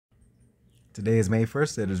Today is May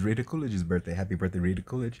 1st. It is Rita Coolidge's birthday. Happy birthday, Rita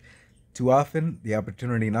Coolidge. Too often, the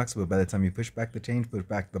opportunity knocks, but by the time you push back the chain, push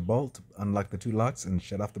back the bolt, unlock the two locks, and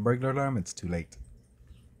shut off the burglar alarm, it's too late.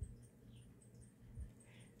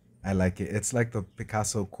 I like it. It's like the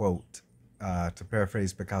Picasso quote. To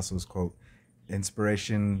paraphrase Picasso's quote,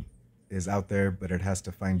 inspiration is out there, but it has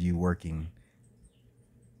to find you working.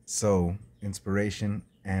 So, inspiration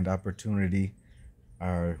and opportunity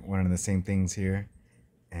are one of the same things here.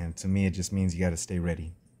 And to me, it just means you got to stay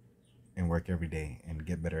ready and work every day and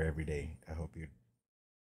get better every day. I hope you